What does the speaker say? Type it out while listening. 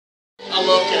I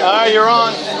love cameras. All right, you're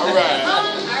on. All right.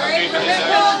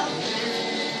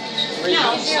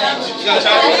 No, you got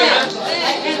time for that?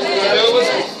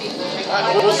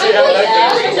 We'll see how that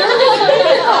goes.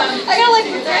 I gotta like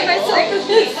prepare myself for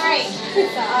this. Alright.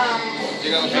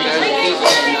 You're gonna pick that.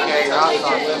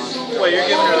 Wait, you're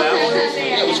giving her that one?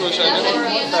 Yeah, which one should I do?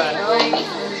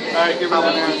 All right, give her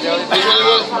that one. Which one you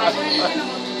want?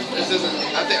 This isn't.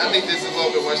 I think this is a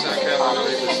little bit more South Carolina.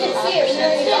 I can see it.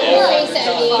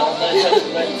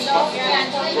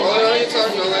 Roll it on your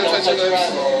tongue. Don't let it touch your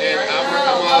lips. And I'm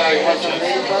allow you to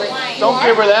cheese. Don't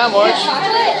give her that much.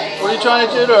 What are you trying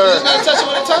to do to her? Just gotta touch it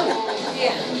with a tongue.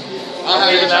 I'll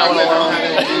have it that one alone.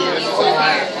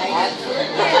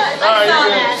 Alright,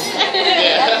 you're good.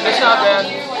 Yeah. It's not bad.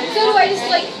 So do I just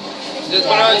like... Just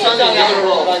put it on your tongue and give it a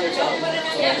roll.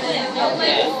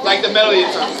 Like the middle of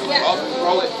your tongue.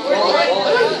 Roll it. Roll it.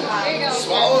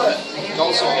 Swallow it.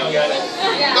 Don't swallow it.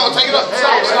 No, take it up.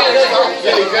 Stop.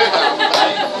 Yeah, you're good now.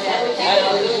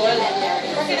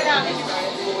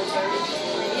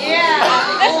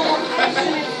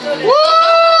 Woo!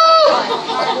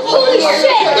 Holy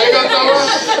shit! There you go,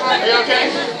 Thomas. Are you okay?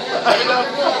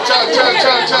 Chug.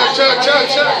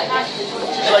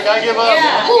 She's like, I give up.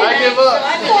 I give up.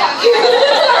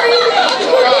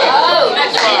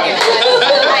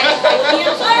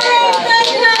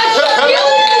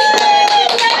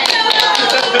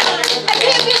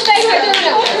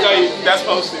 That's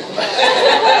posted.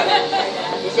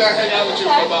 Let's hang out with you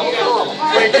for about a minute.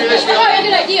 Wait, do this Oh, really,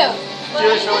 good idea. do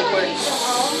this really quick.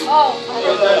 Oh.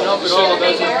 It doesn't help at all,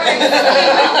 does it?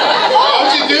 Why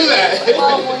would you do that? It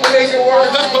makes it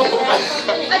worse.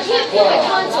 I can't feel my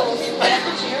tonsils.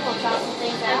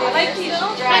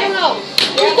 I don't know.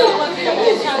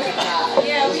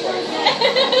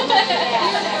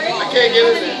 I can't get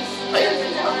it there.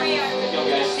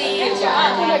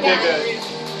 You're good.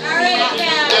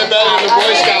 They're better than the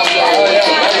Boy Scouts.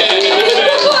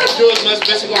 Do as much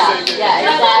bitching as they can.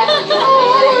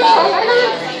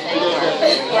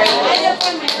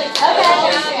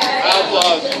 I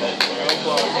applaud you.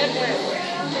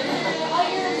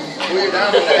 Well, you're down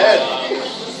in the head.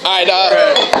 Alright,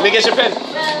 let me get your pen.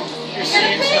 You're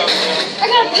seeing stuff. I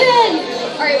got a pen!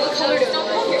 Alright, what color do you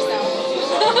want yourself?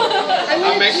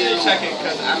 I'll make sure you check it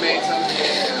because I made something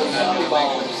and I'm not good at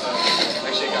making them, so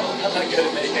make sure you got one. I'm not good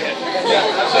at making it. Yeah,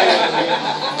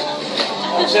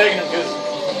 I'm checking them because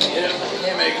you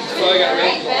can't make them. that's all I got,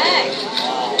 man.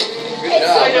 Good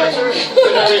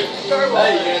job.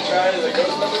 Hey, you gonna try it as a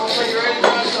ghost number?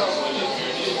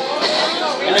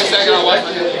 Give me a second, I'll wipe.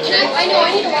 I know,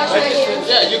 I need to wash my hands.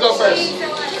 Yeah, you go first.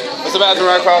 What's the bathroom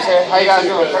right across here? How you guys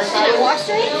doing? First Can I wash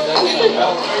it?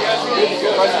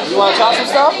 You want to try some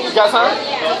stuff? You got time?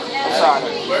 Sorry.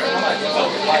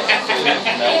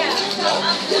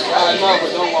 No,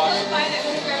 but don't wash.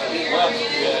 I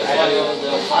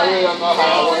really don't know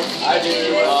how it works. I do.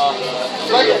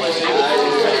 Look at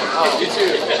you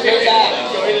too.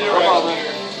 Come on, man.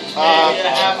 Get a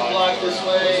half a block this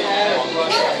way.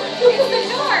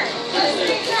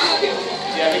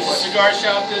 Yeah, it's a cigar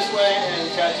shop this way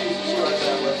and tattoos and start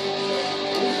that way.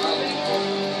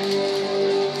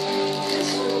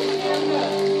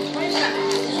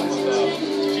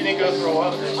 She didn't go for a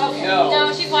while.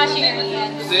 No, she's washing her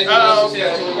hands. Oh,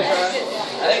 okay.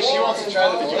 I think she wants to try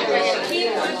the vagina.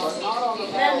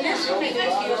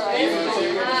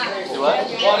 What?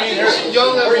 Well, I mean,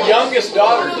 her youngest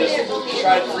daughter just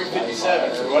tried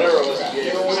 357 or whatever it was.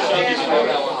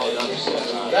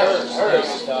 That hers.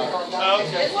 Oh,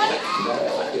 okay.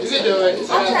 You can do it.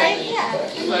 I'll try it, yeah.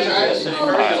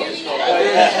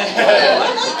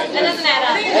 That doesn't add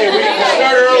up. Hey, we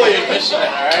start early in Michigan,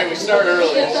 alright? We start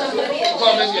early. What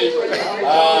part of Michigan are you from?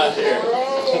 Here.